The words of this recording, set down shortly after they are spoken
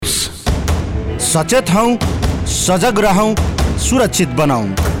सचेत हौं, सजग रहौं, सुरक्षित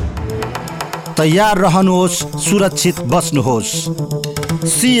बनाऊं। तैयार रहनुहोस्, सुरक्षित बस्नुहोस्।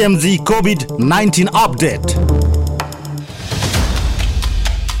 CMG COVID-19 update.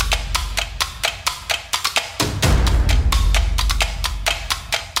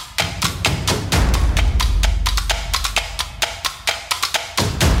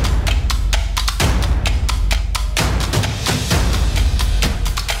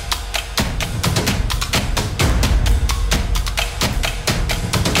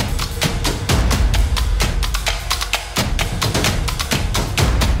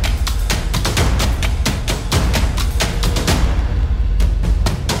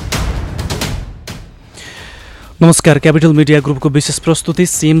 नमस्कार, क्यापिटल मिडिया ग्रुपको विशेष प्रस्तुति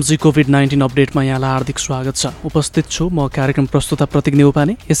CMG COVID-19 अपडेटमा यहाँलाई हार्दिक स्वागत छ। उपस्थित छु म कार्यक्रम प्रस्तुता प्रतीक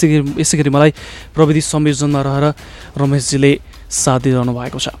नेउपाने। यसैगरी मलाई प्रविधि संयोजनमा रहेर रमेशजीले साथ दिइरहनु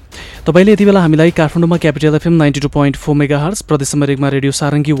भएको छ। तपाईले यति बेला हामीलाई काठमाडौँमा क्यापिटल FM 92.4 मेगाहर्ज, प्रदेशमा रेगमा रेडियो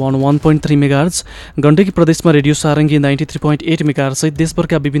सारङ्गी 101.3 मेगाहर्ज, गण्डकी प्रदेशमा रेडियो सारङ्गी 93.8 मेगाहर्ज सहित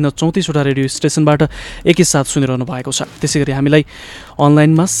देशभरका विभिन्न 34वटा रेडियो स्टेसनबाट एकैसाथ सुनिरहनु भएको छ। त्यसैगरी हामीलाई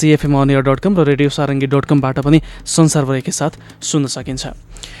अनलाइनमा cfmonair.com र radiosarangi.com बाट पनि संसारभर एकैसाथ सुन्न सकिन्छ।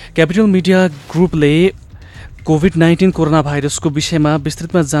 क्यापिटल मिडिया ग्रुपले कोभिड-19 कोरोना भाइरसको विषयमा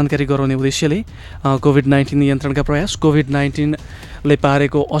विस्तृतमा जानकारी गराउने उद्देश्यले कोभिड-19 नियन्त्रणका प्रयास, कोभिड-19ले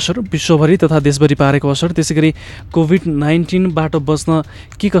पारेको असर विश्वभरि तथा देशभरि पारेको असर, त्यसैगरी कोभिड-19बाट बच्न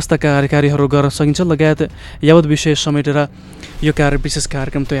के कस्ता कार्यकारीहरू गर्न सकिन्छ लगायत यावत विषय समेटेर यो विशेष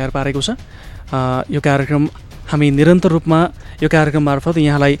कार्यक्रम तयार पारेको छ। यो कार्यक्रम हामी निरन्तर रूपमा यो कार्यक्रम मार्फत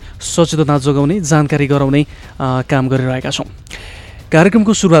यहाँलाई सचेतना जोगाउने, जानकारी गराउने काम गरिरहेका छौँ।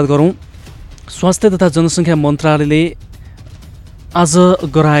 कार्यक्रमको सुरुवात गरौँ। स्वास्थ्य तथा जनसङ्ख्या मन्त्रालयले आज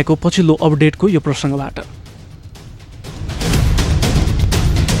गराएको पछिल्लो अपडेटको यो प्रसङ्गबाट।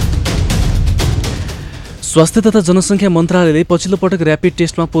 स्वास्थ्य तथा जनसङ्ख्या मन्त्रालयले पछिल्लो पटक ऱ्यापिड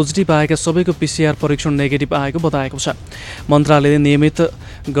टेस्टमा पोजिटिभ आएका सबैको PCR परीक्षण नेगेटिभ आएको बताएको छ। मन्त्रालयले नियमित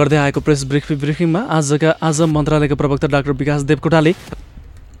गर्दै आएको प्रेस ब्रिफिङमा आज मन्त्रालयका प्रवक्ता डाक्टर विकास देवकोटाले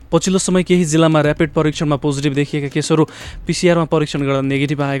पछिल्लो समय केही जिल्लामा ऱ्यापिड परीक्षणमा पोजिटिभ देखिएका केसहरू PCRमा परीक्षण गर्दा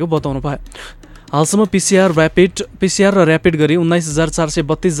नेगेटिभ आएको बताउनु भयो। हालसम्म PCR र ऱ्यापिड गरी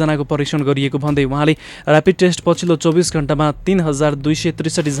 19,432 जनाको परीक्षण गरिएको भन्दै उहाँले ऱ्यापिड टेस्ट पछिल्लो 24 घण्टामा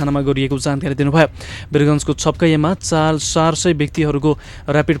 3,263 जनामा गरिएको जानकारी दिनुभयो। वीरगञ्जको छपकैयामा 400 व्यक्तिहरूको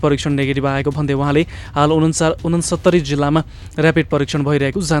ऱ्यापिड परीक्षण नेगेटिभ आएको भन्दै उहाँले हाल 69 जिल्लामा ऱ्यापिड परीक्षण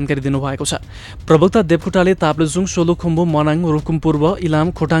भइरहेको जानकारी दिनुभएको छ। प्रवक्ता देवकोटाले ताप्लेजुङ, सोलुखुम्बु, मनाङ, रुकुम पूर्व,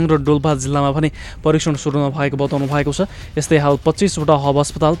 इलाम, खोटाङ र डोल्पा जिल्लामा पनि परीक्षण सुरु नभएको बताउनु भएको छ। यस्तै हाल 25वटा हब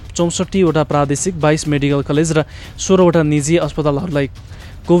अस्पताल, 64वटा प्रादेशिक, 22 मेडिकल कलेज र 16वटा निजी अस्पतालहरूलाई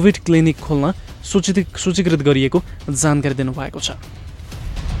कोभिड क्लिनिक खोल्न सूचीकृत गरिएको जानकारी दिनुभएको छ।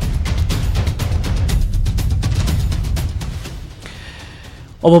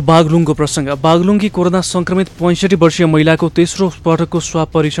 अब बागलुङको प्रसङ्ग। बागलुङकी कोरोना सङ्क्रमित 65 वर्षीय महिलाको तेस्रो पटकको स्वाब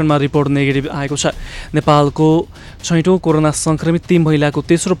परीक्षणमा रिपोर्ट नेगेटिभ आएको छ। नेपालको 6औं कोरोना सङ्क्रमित ती महिलाको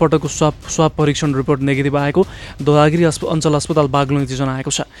तेस्रो पटकको स्वाब परीक्षण रिपोर्ट नेगेटिभ आएको धोलागिरी अञ्चल अस्पताल बागलुङले जनाएको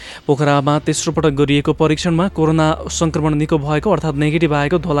छ। पोखरामा तेस्रो पटक गरिएको परीक्षणमा कोरोना सङ्क्रमण निको भएको अर्थात् नेगेटिभ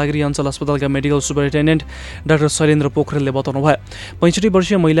आएको धोलागिरी अञ्चल अस्पतालका मेडिकल सुपरिन्टेन्डेन्ट डाक्टर शैलेन्द्र पोखरेलले बताउनु भयो। 65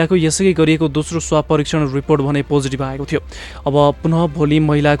 वर्षीय महिलाको यसअघि गरिएको दोस्रो स्वाब परीक्षण रिपोर्ट भने पोजिटिभ आएको थियो। अब पुनः भोलि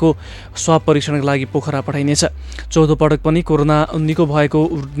महिलाको स्वाब परीक्षणका लागि पोखरा पठाइनेछ। चौथो पटक पनि कोरोना निको भएको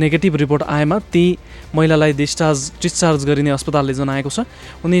नेगेटिभ रिपोर्ट आएमा ती महिलालाई डिस्चार्ज गरिने अस्पतालले जनाएको छ।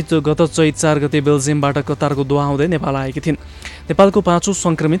 उनी गत चैत 4 गते बेल्जियमबाट कतारको दोहा आउँदै नेपाल आएकी थिइन्। नेपालको 5औं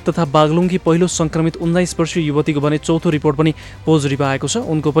सङ्क्रमित तथा बागलुङकी पहिलो सङ्क्रमित 19 वर्षीय युवतीको भने चौथो रिपोर्ट पनि पोजिटिभ आएको छ।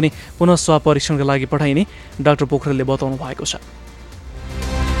 उनको पनि पुनः स्वाब परीक्षणका लागि पठाइने डाक्टर पोखरेलले बताउनु भएको छ।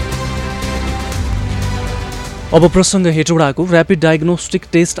 अब प्रसङ्ग हेटौडाको। ऱ्यापिड डायग्नोस्टिक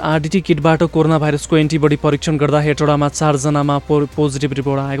टेस्ट RDT किटबाट कोरोना भाइरसको एन्टिबडी परीक्षण गर्दा हेटौडामा 4 जनामा पोजिटिभ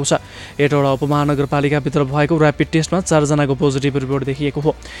रिपोर्ट आएको छ। हेटौडा उपमहानगरपालिकाभित्र भएको ऱ्यापिड टेस्टमा 4 जनाको पोजिटिभ रिपोर्ट देखिएको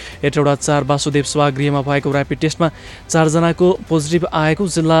हो। हेटौडा 4 वासुदेव सभागृहमा भएको ऱ्यापिड टेस्टमा 4 जनाको पोजिटिभ आएको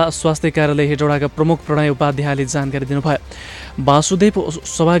जिल्ला स्वास्थ्य कार्यालय हेटौडाका प्रमुख प्रणय उपाध्यायले जानकारी दिनुभयो। वासुदेव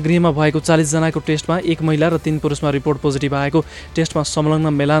सभागृहमा भएको 40 जनाको टेस्टमा 1 महिला र 3 पुरुषमा रिपोर्ट पोजिटिभ आएको टेस्टमा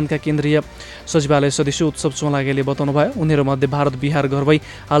संलग्न मेलानका केन्द्रीय सचिवालय सदस्य उत्सव चौलागेले बताउनुभयो। उनीहरूमध्ये भारत बिहार घर भई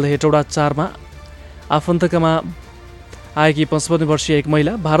हाल हेटौडा 4मा आएकी 55 वर्षीय एक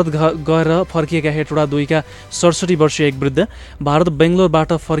महिला, भारत गएर फर्किएका हेटौडा 2 का 67 वर्षीय एक वृद्ध, भारत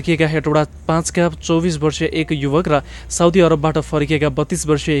बेङ्गलोरबाट फर्किएका हेटौडा 5 का 24 वर्षीय एक युवक र साउदी अरबबाट फर्किएका 32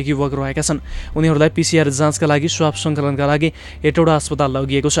 वर्षीय एक युवक रहेका छन्। उनीहरूलाई PCR जाँचका लागि स्वाब सङ्कलनका लागि हेटौडा अस्पताल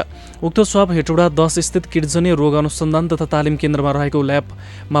लगिएको छ। उक्त स्वाब हेटौडा 10 स्थित किडजन्य रोग अनुसन्धान तथा तालिम केन्द्रमा रहेको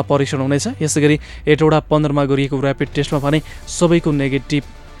ल्याबमा परीक्षण हुनेछ। यसैगरी हेटौडा 15 मा गरिएको ऱ्यापिड टेस्टमा भने सबैको नेगेटिभ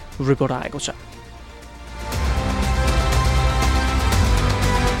रिपोर्ट आएको छ।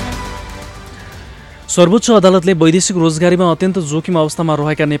 सर्वोच्च अदालतले वैदेशिक रोजगारीमा अत्यन्त जोखिम अवस्थामा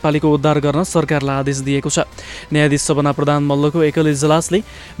रहेका नेपालीको उद्धार गर्न सरकारलाई आदेश दिएको छ। न्यायाधीश सपना प्रधान मल्लको एकल इजलासले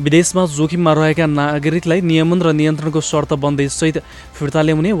विदेशमा जोखिममा रहेका नागरिकलाई नियमन र नियन्त्रणको शर्त बन्दैसहित फिर्ता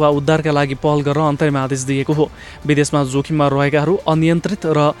ल्याउने वा उद्धारका लागि पहल गर्न अन्तरिम आदेश दिएको हो। विदेशमा जोखिममा रहेकाहरू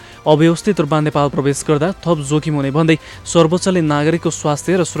अनियन्त्रित र अव्यवस्थित रूपमा नेपाल प्रवेश गर्दा थप जोखिम हुने भन्दै सर्वोच्चले नागरिकको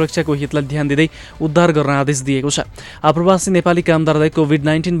स्वास्थ्य र सुरक्षाको हितलाई ध्यान दिँदै उद्धार गर्न आदेश दिएको छ। आप्रवासी नेपाली कामदारलाई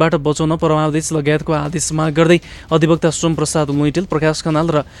कोभिड-19बाट बचाउन परमादेश लगायतको आदेश माग गर्दै अधिवक्ता सोमप्रसाद लुइटेल, प्रकाश खनाल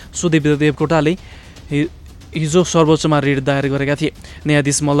र सुदेव देवकोटाले हिजो सर्वोच्चमा रिट दायर गरेका थिए।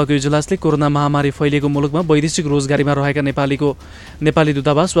 न्यायाधीश मल्लको इजलासले कोरोना महामारी फैलिएको मुलुकमा वैदेशिक रोजगारीमा रहेका नेपाली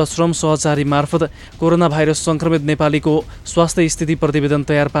दूतावास वा श्रम सहचारी मार्फत कोरोना भाइरस सङ्क्रमित नेपालीको स्वास्थ्य स्थिति प्रतिवेदन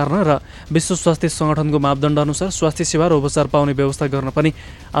तयार पार्न र विश्व स्वास्थ्य सङ्गठनको मापदण्ड अनुसार स्वास्थ्य सेवा र उपचार पाउने व्यवस्था गर्न पनि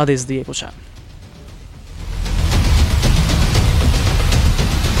आदेश दिएको छ।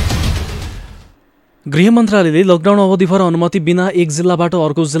 गृह मन्त्रालयले लकडाउन अवधिभर अनुमति बिना एक जिल्लाबाट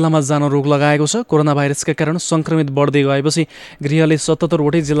अर्को जिल्लामा जान रोक लगाएको छ। कोरोना भाइरसका कारण सङ्क्रमित बढ्दै गएपछि गृहले 77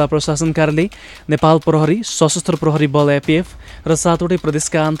 वटै जिल्ला प्रशासन कार्यालय, नेपाल प्रहरी, सशस्त्र प्रहरी बल APF र 7 वटै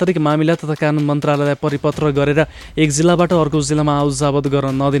प्रदेशका आन्तरिक मामिला तथा कानुन मन्त्रालयलाई परिपत्र गरेर एक जिल्लाबाट अर्को जिल्लामा आवतजावत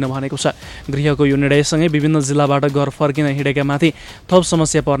गर्न नदिन भनेको छ। गृहको यो निर्णयसँगै विभिन्न जिल्लाबाट घर फर्किन हिँडेका माथि थप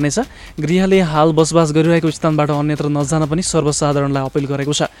समस्या पर्नेछ। गृहले हाल बसोबास गरिरहेको स्थानबाट अन्यत्र नजान पनि सर्वसाधारणलाई अपिल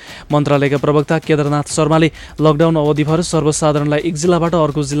गरेको छ। मन्त्रालयका प्रवक्ता केदारनाथ शर्माले लकडाउन अवधिभर सर्वसाधारणलाई एक जिल्लाबाट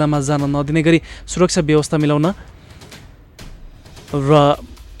अर्को जिल्लामा जान नदिने गरी सुरक्षा व्यवस्था मिलाउन र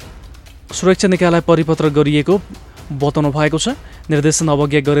सुरक्षा निकायलाई परिपत्र गरिएको बताउनु भएको छ। निर्देशन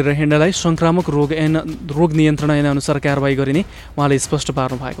अवज्ञा गरेर हिँड्नेलाई संक्रामक रोग नियन्त्रण ऐन अनुसार कारबाही गरिने उहाँले स्पष्ट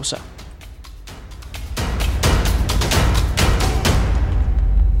पार्नु भएको छ।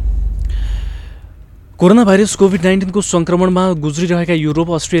 कोरोना भाइरस कोभिड-19 को सङ्क्रमणमा गुज्रिरहेका युरोप,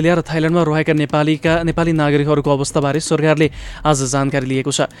 अस्ट्रेलिया र थाइल्यान्डमा रहेका नेपाली नागरिकहरूको अवस्थाबारे सरकारले आज जानकारी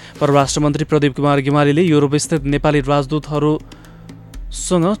लिएको छ। परराष्ट्र मन्त्री प्रदीप कुमार गिमालीले युरोपस्थित नेपाली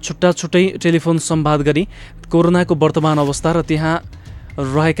राजदूतहरूसँग छुट्टै टेलिफोन संवाद गरी कोरोनाको वर्तमान अवस्था र त्यहाँ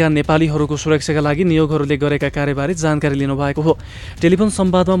रहेका नेपालीहरूको सुरक्षाका लागि नियोगहरूले गरेका कार्यबारे जानकारी लिनुभएको हो। टेलिफोन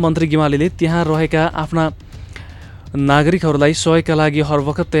संवादमा मन्त्री गिमालीले त्यहाँ रहेका आफ्ना नागरिकहरूलाई सहयोगका लागि हर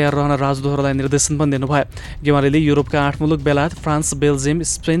वखत तयार रहन राजदूतहरूलाई निर्देशन पनि दिनुभयो। गिमालीले युरोपका 8 मुलुक बेलायत, France, Belgium,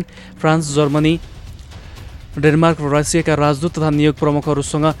 Spain, France, Germany, Denmark र रसियाका राजदूत तथा नियोग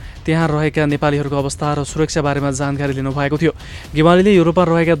प्रमुखहरूसँग त्यहाँ रहेका नेपालीहरूको अवस्था र सुरक्षा बारेमा जानकारी लिनुभएको थियो। गिमालीले युरोपमा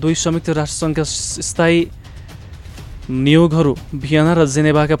रहेका 2 संयुक्त राष्ट्रसङ्घका स्थायी नियोगहरू भियना र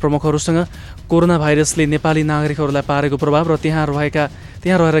जेनेभाका प्रमुखहरूसँग कोरोना भाइरसले नेपाली नागरिकहरूलाई पारेको प्रभाव र त्यहाँ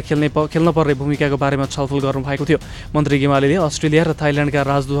रहेर खेल्न पर्ने भूमिकाको बारेमा छलफल गर्नुभएको थियो। मन्त्री गिमालीले अस्ट्रेलिया र थाइल्यान्डका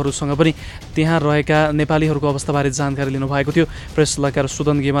राजदूतहरूसँग पनि त्यहाँ रहेका नेपालीहरूको अवस्थाबारे जानकारी लिनुभएको थियो। प्रेस सल्लाहकार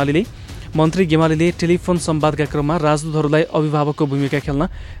सुदन गिमालीले मन्त्री गिमालीले टेलिफोन संवादका क्रममा राजदूतहरूलाई अभिभावकको भूमिका खेल्न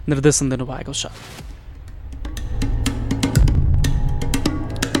निर्देशन दिनुभएको छ।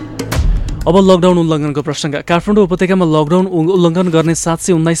 अब लकडाउन उल्लङ्घनको प्रसङ्ग। काठमाडौँ उपत्यकामा लकडाउन उल्लङ्घन गर्ने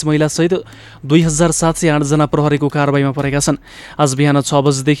 719 महिलासहित 2708 जना प्रहरीको कारबाहीमा परेका छन्। आज बिहान 6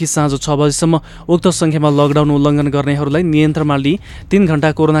 बजेदेखि साँझ 6 बजेसम्म उक्त सङ्ख्यामा लकडाउन उल्लङ्घन गर्नेहरूलाई नियन्त्रणमा लिई 3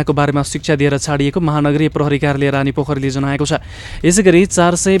 घण्टा कोरोनाको बारेमा शिक्षा दिएर छाडिएको महानगरीय प्रहरी कार्यालय रानी पोखरीले जनाएको छ। यसैगरी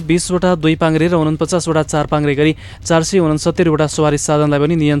 420 वटा 2 पाङ्ग्रे र 49 वटा 4 पाङ्ग्रे गरी 469 वटा सवारी साधनलाई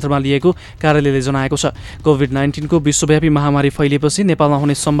पनि नियन्त्रणमा लिएको कार्यालयले जनाएको छ। कोभिड-19 को विश्वव्यापी महामारी फैलिएपछि नेपालमा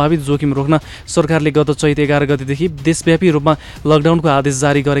हुने सम्भावित जोखिम रोक्न सरकारले गत चैत 11 गतेदेखि देशव्यापी रूपमा लकडाउनको आदेश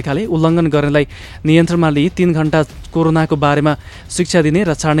जारी गरेकाले उल्लङ्घन गर्नेलाई नियन्त्रणमा लिई 3 घण्टा कोरोनाको बारेमा शिक्षा दिने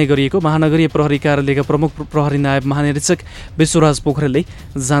र छाड्ने गरिएको महानगरीय प्रहरी कार्यालयका प्रमुख प्रहरी नायब महानिरीक्षक विश्वराज पोखरेलले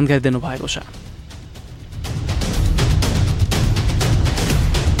जानकारी दिनुभएको छ।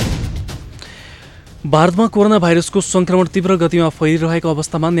 भारतमा कोरोना भाइरसको सङ्क्रमण तीव्र गतिमा फैलिरहेको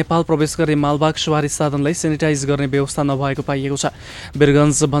अवस्थामा नेपाल प्रवेश गर्ने मालवाहक सवारी साधनलाई सेनिटाइज गर्ने व्यवस्था नभएको पाइएको छ।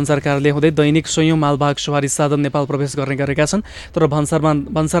 वीरगञ्ज भन्सार कार्यालय हुँदै दैनिक 100औं मालवाहक सवारी साधन नेपाल प्रवेश गर्ने गरेका छन्, तर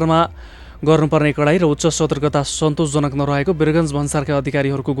भन्सारमा गर्नुपर्ने कडाई र उच्च सतर्कता सन्तोषजनक नरहेको वीरगञ्ज भन्सारका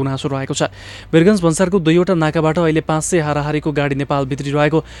अधिकारीहरूको गुनासो रहेको छ। वीरगञ्ज भन्सारको 2वटा नाकाबाट अहिले 500 हाराहारीको गाडी नेपाल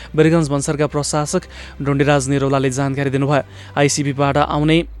भित्रिरहेको वीरगञ्ज भन्सारका प्रशासक डोण्डीराज निरौलाले जानकारी दिनुभयो। आइसिबीबाट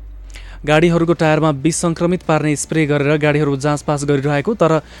आउने गाडीहरूको टायरमा विष सङ्क्रमित पार्ने स्प्रे गरेर गाडीहरू जाँचपास गरिरहेको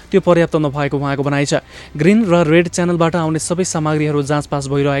तर त्यो पर्याप्त नभएको उहाँको भनाइ छ। ग्रिन र रेड च्यानलबाट आउने सबै सामग्रीहरू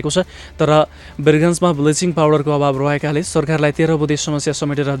जाँचपास भइरहेको छ तर वीरगञ्जमा ब्लिचिङ पाउडरको अभाव रहेकाले सरकारलाई 13 बुँदे समस्या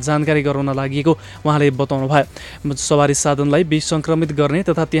समेटेर जानकारी गराउन लागि उहाँले बताउनु भयो। सवारी साधनलाई विष सङ्क्रमित गर्ने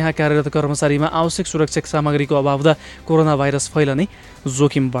तथा त्यहाँ कार्यरत कर्मचारीमा आवश्यक सुरक्षा सामग्रीको अभाव हुँदा कोरोना भाइरस फैलने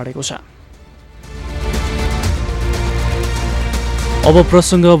जोखिम बढेको छ। अब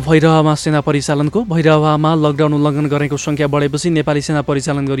प्रसङ्ग भैरहमा सेना परिचालनको। भैरहमा लकडाउन उल्लङ्घन गरेको सङ्ख्या बढेपछि नेपाली सेना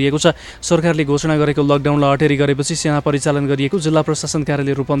परिचालन गरिएको छ। सरकारले घोषणा गरेको लकडाउनलाई अटेरी गरेपछि सेना परिचालन गरिएको जिल्ला प्रशासन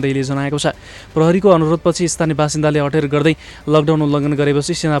कार्यालय रूपन्देहीले जनाएको छ। प्रहरीको अनुरोधपछि स्थानीय बासिन्दाले अटेर गर्दै लकडाउन उल्लङ्घन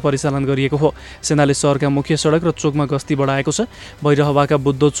गरेपछि सेना परिचालन गरिएको हो। सेनाले शहरका मुख्य सडक र चोकमा गस्ती बढाएको छ। भैरहवाका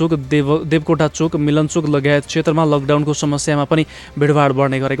बुद्ध चोक, देवकोटा चोक, मिलन चोक लगायत क्षेत्रमा लकडाउनको समस्यामा पनि भिडभाड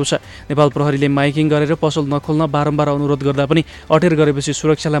बढ्ने गरेको छ। नेपाल प्रहरीले माइकिङ गरेर पसल नखोल्न बारम्बार अनुरोध गर्दा पनि अटेर गरेपछि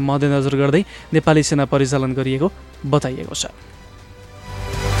सुरक्षालाई मध्यनजर गर्दै नेपाली सेना परिचालन गरिएको बताइएको छ।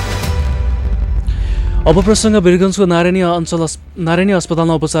 अब प्रसङ्ग वीरगञ्जको नारायणी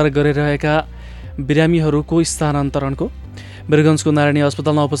अस्पतालमा उपचार गरिरहेका बिरामीहरूको स्थानान्तरणको। वीरगञ्जको नारायणी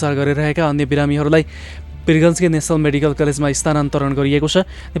अस्पतालमा उपचार गरिरहेका अन्य बिरामीहरूलाई वीरगञ्जकै नेसनल मेडिकल कलेजमा स्थानान्तरण गरिएको छ।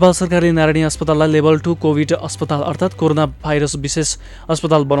 नेपाल सरकारले नारायणी अस्पताललाई लेभल 2 कोभिड अस्पताल अर्थात् कोरोना भाइरस विशेष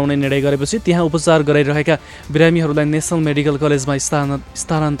अस्पताल बनाउने निर्णय गरेपछि त्यहाँ उपचार गराइरहेका बिरामीहरूलाई नेसनल मेडिकल कलेजमा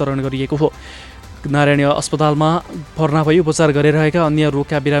स्थानान्तरण गरिएको हो। नारायणी अस्पतालमा भर्ना भई उपचार गरिरहेका अन्य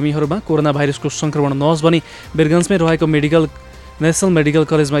रोगका बिरामीहरूमा कोरोना भाइरसको सङ्क्रमण नहोस् भनी वीरगञ्जमै रहेको नेसनल मेडिकल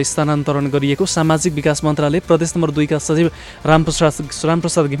कलेजमा स्थानान्तरण गरिएको सामाजिक विकास मन्त्रालय प्रदेश नम्बर 2 का सचिव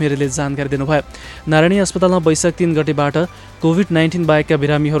रामप्रसाद घिमिरेले जानकारी दिनुभयो। नारायणी अस्पतालमा वैशाख 3 गतेबाट कोभिड-19 बाहेकका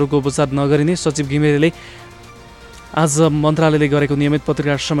बिरामीहरूको उपचार नगरिने सचिव घिमिरेले आज मन्त्रालयले गरेको नियमित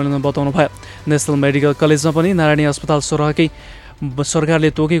पत्रकार सम्मेलनमा बताउनुभयो। नेसनल मेडिकल कलेजमा पनि नारायणी अस्पताल सरहकै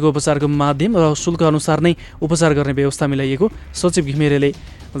सरकारले तोकेको उपचारको माध्यम र शुल्क अनुसार नै उपचार गर्ने व्यवस्था मिलाइएको सचिव घिमिरेले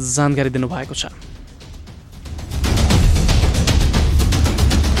जानकारी दिनुभएको छ।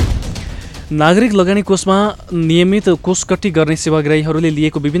 नागरिक लगानी कोषमा नियमित कोषकट्टी गर्ने सेवाग्राहीहरूले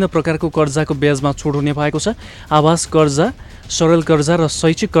लिएको विभिन्न प्रकारको कर्जाको ब्याजमा छुट हुने भएको छ। आवास कर्जा, सरल कर्जा र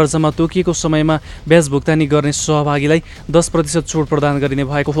शैक्षिक कर्जामा तोकिएको समयमा ब्याज भुक्तानी गर्ने सहभागीलाई 10% छुट प्रदान गरिने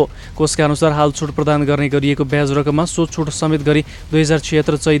भएको हो। कोषका अनुसार हाल छुट प्रदान गर्ने गरिएको ब्याज रकममा सो छुट समेत गरी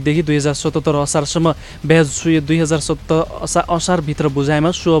 2076 चैतदेखि 2077 असारसम्म ब्याज 2070 असारभित्र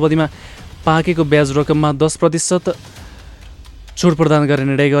बुझाएमा सो अवधिमा पाकेको ब्याज रकममा 10% छुट प्रदान गर्ने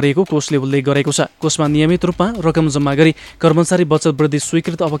निर्णय गरिएको कोषले उल्लेख गरेको छ। कोषमा नियमित रूपमा रकम जम्मा गरी कर्मचारी बचत वृद्धि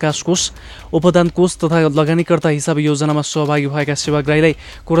स्वीकृत अवकाश कोष, उपदान कोष तथा लगानीकर्ता हिसाब योजनामा सहभागी भएका सेवाग्राहीलाई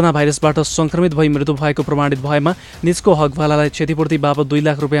कोरोना भाइरसबाट सङ्क्रमित भई मृत्यु भएको प्रमाणित भएमा निजको हकवालालाई क्षतिपूर्ति बापत 2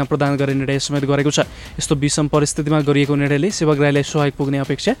 लाख रुपियाँ प्रदान गर्ने निर्णय समेत गरेको छ। यस्तो विषम परिस्थितिमा गरिएको निर्णयले सेवाग्राहीलाई सहयोग पुग्ने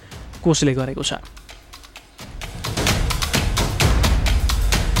अपेक्षा कोषले गरेको छ।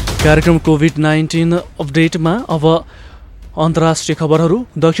 कार्यक्रम कोभिड-19 अपडेटमा अब अन्तर्राष्ट्रिय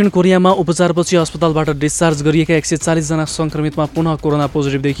खबरहरू। दक्षिण कोरियामा उपचारपछि अस्पतालबाट डिस्चार्ज गरिएका 140 जना सङ्क्रमितमा पुनः कोरोना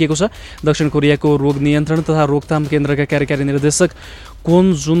पोजिटिभ देखिएको छ। दक्षिण कोरियाको रोग नियन्त्रण तथा रोकथाम केन्द्रका कार्यकारी निर्देशक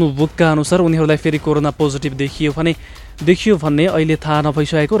कोन जुन वुकका अनुसार उनीहरूलाई फेरि कोरोना पोजिटिभ देखियो भन्ने अहिले थाहा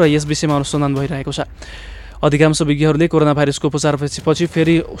नभइसकेको र यस विषयमा अनुसन्धान भइरहेको छ। अधिकांश विज्ञहरूले कोरोना भाइरसको उपचारपछि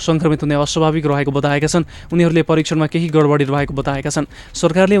फेरि सङ्क्रमित हुने अस्वाभाविक रहेको बताएका छन्। उनीहरूले परीक्षणमा केही गडबडी रहेको बताएका छन्।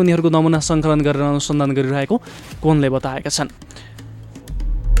 सरकारले उनीहरूको नमुना सङ्कलन गरेर अनुसन्धान गरिरहेको कोनले बताएका छन्।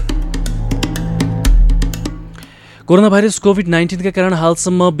 कोरोना भाइरस कोभिड-19 का कारण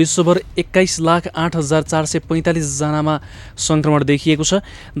हालसम्म विश्वभर 21,08,445 जनामा सङ्क्रमण देखिएको छ,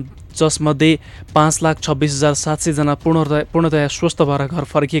 जसमध्ये 5,26,700 जना पूर्णतया स्वस्थ भएर घर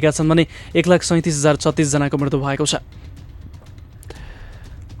फर्किएका छन् भने 1,37,036 जनाको मृत्यु भएको छ।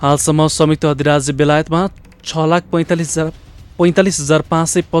 हालसम्म संयुक्त अधिराज्य बेलायतमा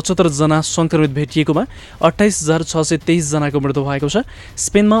 6,45,575 जना सङ्क्रमित भेटिएकोमा 28,623 जनाको मृत्यु भएको छ।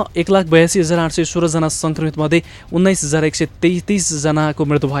 स्पेनमा 1,82,816 जना सङ्क्रमित मध्ये 19,133 जनाको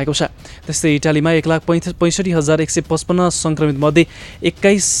मृत्यु भएको छ। त्यस्तै इटालीमा 1,65,155 सङ्क्रमित मध्ये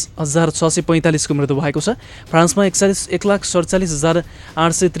 21,645 को मृत्यु भएको छ। फ्रान्समा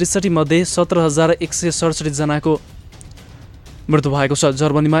 1,47,863 मध्ये 17,167 जनाको मृत्यु भएको छ।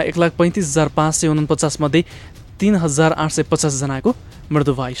 जर्मनीमा 1,35,549 मध्ये 3,850 जनाको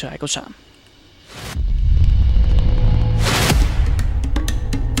मृत्यु भइसकेको छ।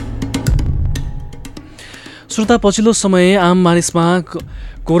 श्रोता, पछिल्लो समय आम मानिसमा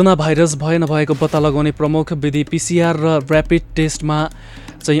कोरोना भाइरस भए नभएको पत्ता लगाउने प्रमुख विधि पिसिआर र ऱ्यापिड टेस्टमा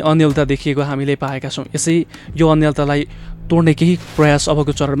चाहिँ अन्यलता देखिएको हामीले पाएका छौँ। यसै यो अन्यलतालाई तोड्ने केही प्रयास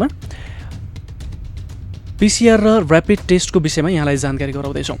अबको चरणमा पिसिआर र ऱ्यापिड टेस्टको विषयमा यहाँलाई जानकारी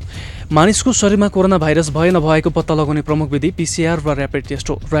गराउँदैछौँ। मानिसको शरीरमा कोरोना भाइरस भए नभएको पत्ता लगाउने प्रमुख विधि पिसिआर वा ऱ्यापिड टेस्ट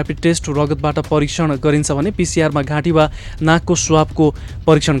हो। ऱ्यापिड टेस्ट रगतबाट परीक्षण गरिन्छ भने पिसिआरमा घाँटी वा नाकको स्वाबको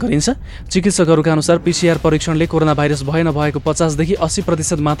परीक्षण गरिन्छ। चिकित्सकहरूका अनुसार पिसिआर परीक्षणले कोरोना भाइरस भए नभएको 50देखि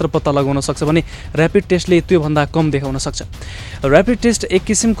 80% मात्र पत्ता लगाउन सक्छ भने ऱ्यापिड टेस्टले त्योभन्दा कम देखाउन सक्छ। ऱ्यापिड टेस्ट एक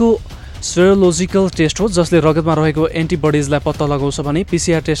किसिमको सेरोलोजिकल टेस्ट हो जसले रगतमा रहेको एन्टिबडिजलाई पत्ता लगाउँछ भने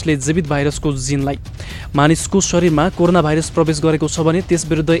पिसिआर टेस्टले जीवित भाइरसको जिनलाई। मानिसको शरीरमा कोरोना भाइरस प्रवेश गरेको छ भने त्यस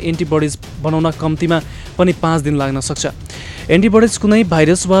विरुद्ध एन्टिबडिज बनाउन कम्तीमा पनि 5 दिन लाग्न सक्छ। एन्टिबडिज कुनै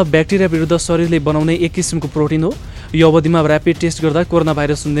भाइरस वा ब्याक्टेरिया विरुद्ध शरीरले बनाउने एक किसिमको प्रोटिन हो। यो अवधिमा ऱ्यापिड टेस्ट गर्दा कोरोना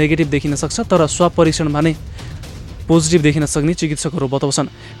भाइरस नेगेटिभ देखिन सक्छ, तर स्वाब परीक्षणमा नै पोजिटिभ देखिन सक्ने चिकित्सकहरू बताउँछन्।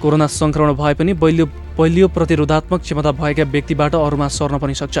 कोरोना सङ्क्रमण भए पनि बलियो प्रतिरोधात्मक क्षमता भएका व्यक्तिबाट अरूमा सर्न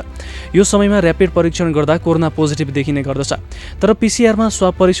पनि सक्छ। यो समयमा ऱ्यापिड परीक्षण गर्दा कोरोना पोजिटिभ देखिने गर्दछ, तर पिसिआरमा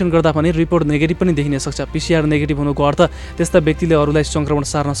स्वाब परीक्षण गर्दा पनि रिपोर्ट नेगेटिभ पनि देखिन सक्छ। पिसिआर नेगेटिभ हुनुको अर्थ त्यस्ता व्यक्तिले अरूलाई सङ्क्रमण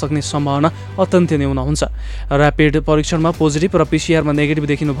सार्न सक्ने सम्भावना अत्यन्तै न्यून हुन्छ। ऱ्यापिड परीक्षणमा पोजिटिभ र पिसिआरमा नेगेटिभ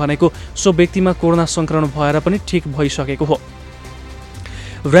देखिनु भनेको सो व्यक्तिमा कोरोना सङ्क्रमण भएर पनि ठिक भइसकेको हो।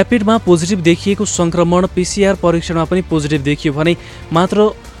 ऱ्यापिडमा पोजिटिभ देखिएको सङ्क्रमण पिसिआर परीक्षणमा पनि पोजिटिभ देखियो भने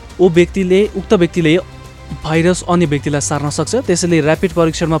मात्र उक्त व्यक्तिले भाइरस अन्य व्यक्तिलाई सार्न सक्छ। त्यसैले ऱ्यापिड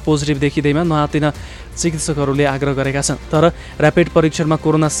परीक्षणमा पोजिटिभ देखिँदैमा नआत्तिन चिकित्सकहरूले आग्रह गरेका छन्। तर ऱ्यापिड परीक्षणमा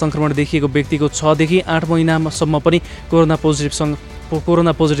कोरोना सङ्क्रमण देखिएको व्यक्तिको 6 देखि 8 महिनासम्म पनि कोरोना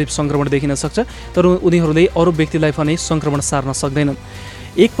पोजिटिभ सङ्क्रमण देखिन सक्छ, तर उनीहरूले अरू व्यक्तिलाई पनि सङ्क्रमण सार्न सक्दैनन्।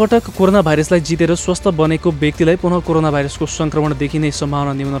 एकपटक कोरोना भाइरसलाई जितेर स्वस्थ बनेको व्यक्तिलाई पुनः कोरोना भाइरसको सङ्क्रमण देखिने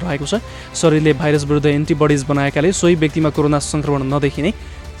सम्भावना न्यून रहेको छ। शरीरले भाइरस विरुद्ध एन्टिबडिज बनाएकाले सोही व्यक्तिमा कोरोना सङ्क्रमण नदेखिने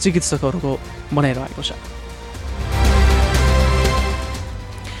चिकित्सकहरूको भनाइरहेको छ।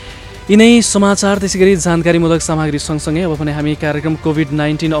 यिनै समाचार त्यसैगरी जानकारीमूलक सामग्री सँगसँगै अब भने हामी कार्यक्रम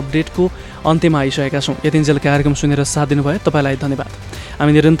कोभिड-19 अपडेटको अन्त्यमा आइसकेका छौँ। यतिन्जेल कार्यक्रम सुनेर साथ दिनुभयो तपाईँलाई धन्यवाद।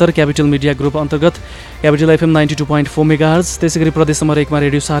 हामी निरन्तर क्यापिटल मिडिया ग्रुप अन्तर्गत क्यापिटल एफएम 92.4 मेगाहर्ज, त्यसैगरी प्रदेश नम्बर 1मा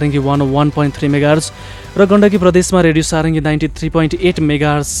रेडियो सारङ्गी 101.3 मेगाहर्ज र गण्डकी प्रदेशमा रेडियो सारङ्गी 93.8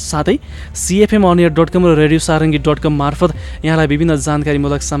 मेगाहर्ज साथै cfmonline.com र रेडियो सारङ्गी.com मार्फत यहाँलाई विभिन्न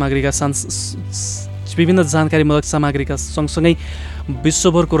जानकारीमूलक सामग्रीका सँगसँगै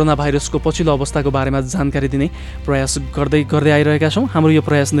विश्वभर कोरोना भाइरसको पछिल्लो अवस्थाको बारेमा जानकारी दिने प्रयास गर्दै आइरहेका छौँ। हाम्रो यो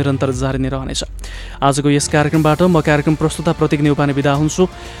प्रयास निरन्तर जारी नै रहनेछ। आजको यस कार्यक्रमबाट म कार्यक्रम प्रस्तुता प्रतीक नेउपाने बिदा हुन्छु।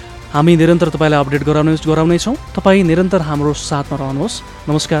 हामी निरन्तर तपाईँलाई अपडेट गराउनेछौँ। तपाईँ निरन्तर हाम्रो साथमा रहनुहोस्।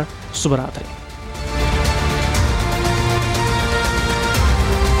 नमस्कार, शुभरात्री।